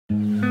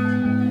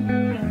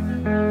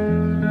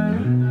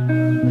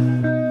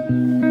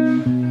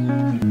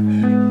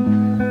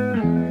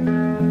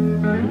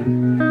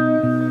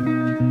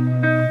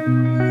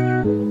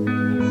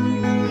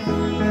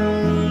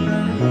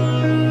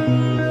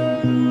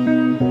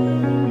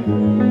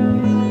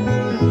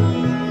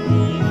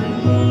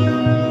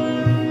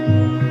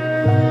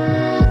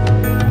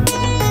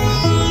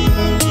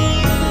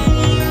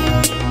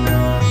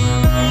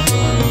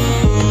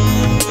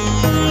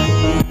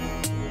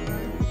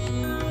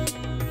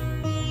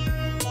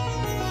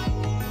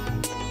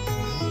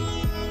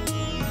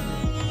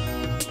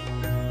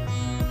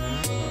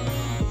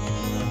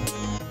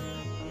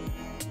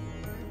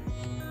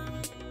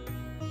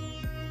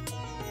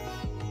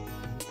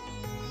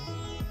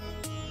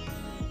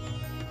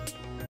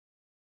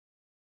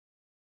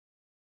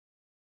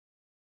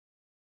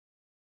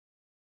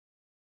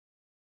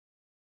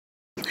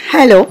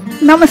Hello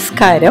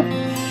നമസ്കാരം.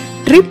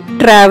 Trip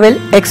travel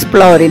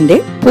എക്സ്പ്ലോറിൻ്റെ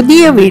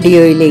പുതിയ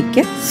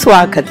വീഡിയോയിലേക്ക്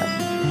സ്വാഗതം.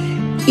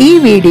 ഈ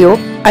വീഡിയോ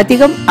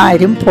അധികം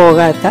ആരും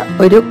പോകാത്ത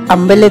ഒരു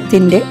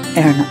അമ്പലത്തിൻ്റെ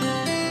ആണ്.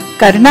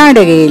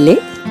 കർണാടകയിലെ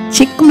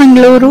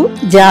ചിക്മംഗ്ലൂരു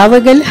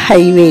ജാവഗൽ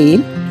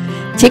ഹൈവേയിൽ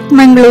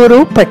ചിക്മംഗ്ലൂരു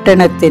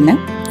പട്ടണത്തിന്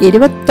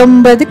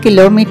 29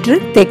 കിലോമീറ്റർ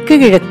തെക്ക്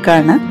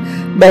കിഴക്കാണ്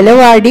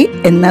ബലവാടി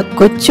എന്ന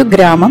കൊച്ചു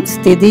ഗ്രാമം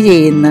സ്ഥിതി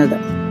ചെയ്യുന്നത്.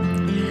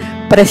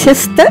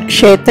 പ്രശസ്ത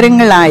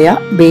ക്ഷേത്രങ്ങളായ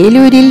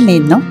ബേലൂരിൽ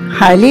നിന്നും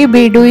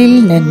ഹലേബീഡുവിൽ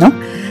നിന്നും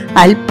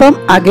അല്പം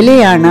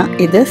അകലെയാണ്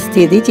ഇത്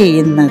സ്ഥിതി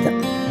ചെയ്യുന്നത്.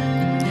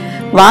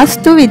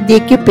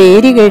 വാസ്തുവിദ്യയ്ക്ക്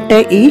പേരുകേട്ട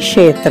ഈ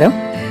ക്ഷേത്രം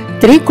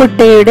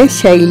ട്രികുട്ടയുടെ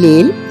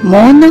ശൈലിയിൽ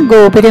 3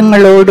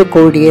 ഗോപുരങ്ങളോട്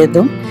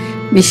കൂടിയതും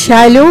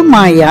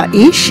വിശാലവുമായ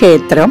ഈ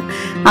ക്ഷേത്രം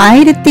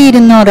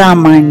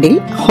 1200-ാം ആണ്ടിൽ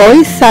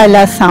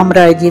ഹോയ്സാല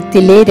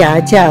സാമ്രാജ്യത്തിലെ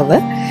രാജാവ്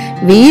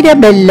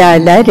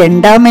വീരബല്ലാല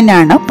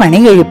രണ്ടാമനാണ്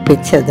പണി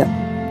കഴിപ്പിച്ചത്.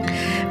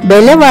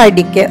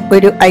 ബലവാടിക്ക്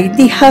ഒരു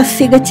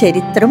ഐതിഹാസിക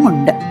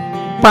ചരിത്രമുണ്ട്.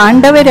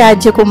 പാണ്ഡവ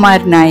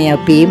രാജകുമാരനായ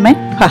ഭീമൻ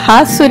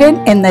ബഹാസുരൻ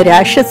എന്ന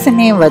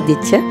രാക്ഷസനെ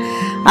വധിച്ച്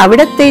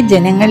അവിടത്തെ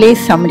ജനങ്ങളെ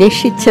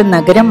സംരക്ഷിച്ച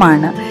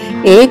നഗരമാണ്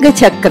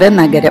ഏകചക്ര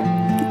നഗരം.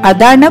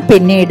 അതാണ്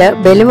പിന്നീട്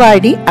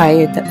ബലവാടി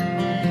ആയത്.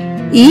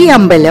 ഈ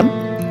അമ്പലം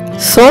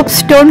സോപ്പ്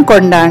സ്റ്റോൺ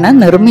കൊണ്ടാണ്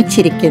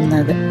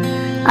നിർമ്മിച്ചിരിക്കുന്നത്.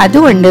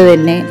 അതുകൊണ്ട്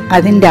തന്നെ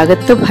അതിൻ്റെ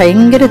അകത്ത്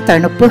ഭയങ്കര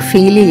തണുപ്പ്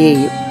ഫീൽ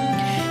ചെയ്യും.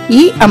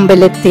 ഈ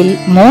അമ്പലത്തിൽ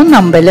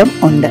 3 അമ്പലം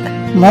ഉണ്ട്.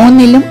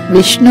 3ലും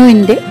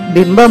വിഷ്ണുവിൻ്റെ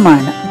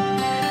ബിംബമാണ്.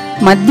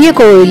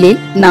 മധ്യകോവിലിൽ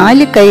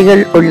 4 കൈകൾ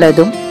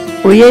ഉള്ളതും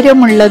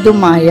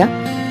ഉയരമുള്ളതുമായ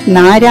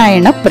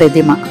നാരായണ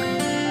പ്രതിമ.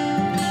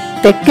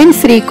 തെക്കൻ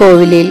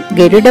ശ്രീകോവിലിൽ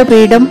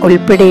ഗരുഡപീഠം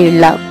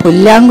ഉൾപ്പെടെയുള്ള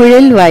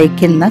പുല്ലാങ്കുഴൽ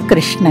വായിക്കുന്ന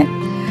കൃഷ്ണൻ.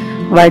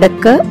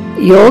 വടക്ക്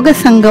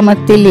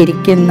യോഗസംഗമത്തിൽ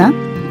ഇരിക്കുന്ന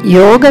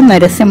യോഗ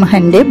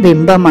നരസിംഹന്റെ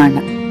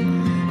ബിംബമാണ്.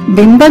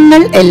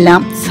 ബിംബങ്ങൾ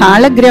എല്ലാം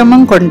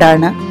സാളഗ്രാമം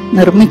കൊണ്ടാണ്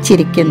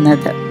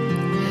നിർമ്മിച്ചിരിക്കുന്നത്.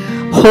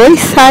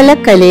 ഹോയ്സാല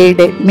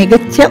കലയുടെ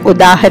മികച്ച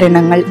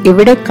ഉദാഹരണങ്ങൾ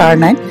ഇവിടെ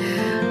കാണാൻ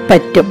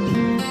പറ്റും.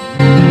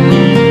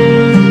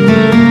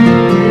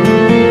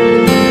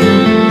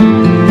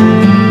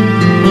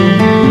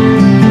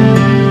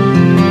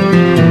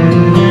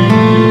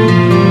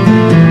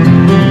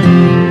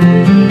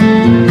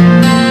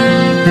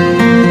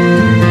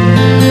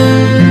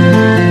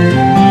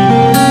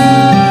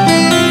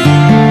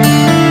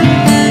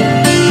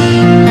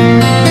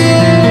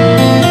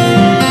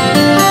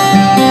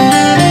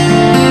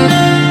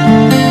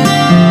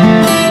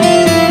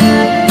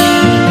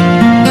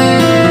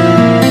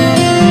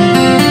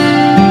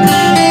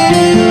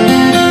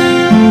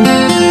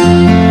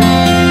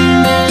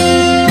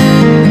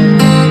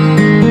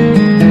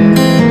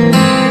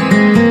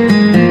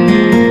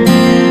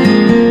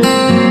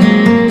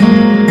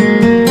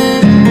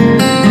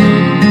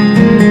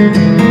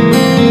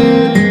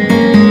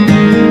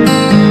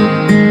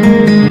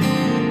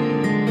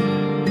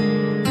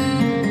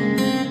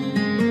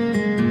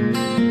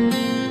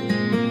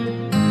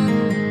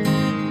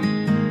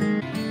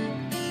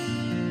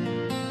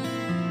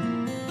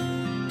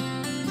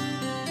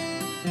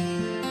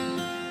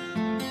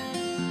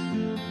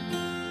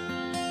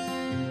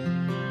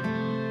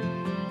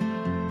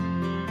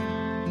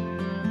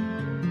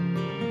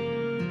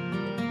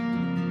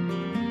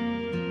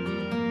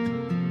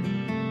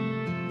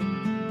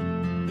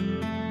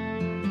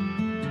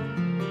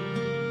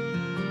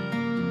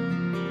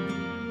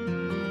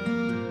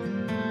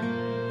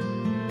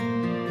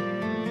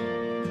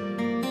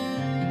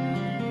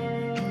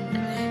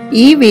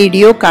 ഈ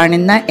വീഡിയോ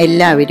കാണുന്ന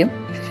എല്ലാവരും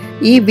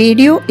ഈ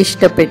വീഡിയോ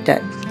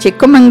ഇഷ്ടപ്പെട്ടാൽ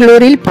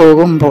ചിക്കമംഗ്ലൂരിൽ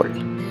പോകുമ്പോൾ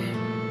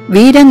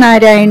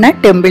വീരനാരായണ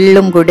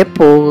ടെമ്പിളിലും കൂടെ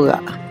പോകുക.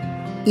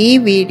 ഈ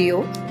വീഡിയോ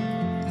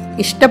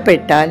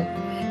ഇഷ്ടപ്പെട്ടാൽ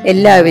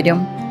എല്ലാവരും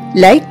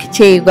ലൈക്ക്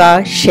ചെയ്യുക,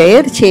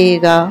 ഷെയർ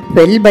ചെയ്യുക,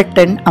 ബെൽ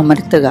ബട്ടൺ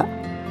അമർത്തുക,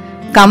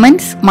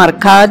 കമൻസ്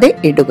മറക്കാതെ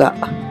ഇടുക.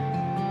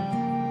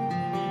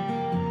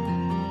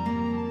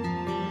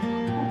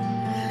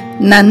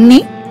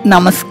 നന്ദി,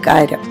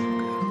 നമസ്കാരം.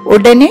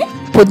 ഉടനെ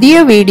പുതിയ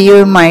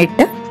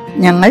വീഡിയോയുമായിട്ട്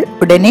ഞങ്ങൾ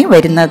ഉടനെ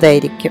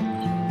വരുന്നതായിരിക്കും.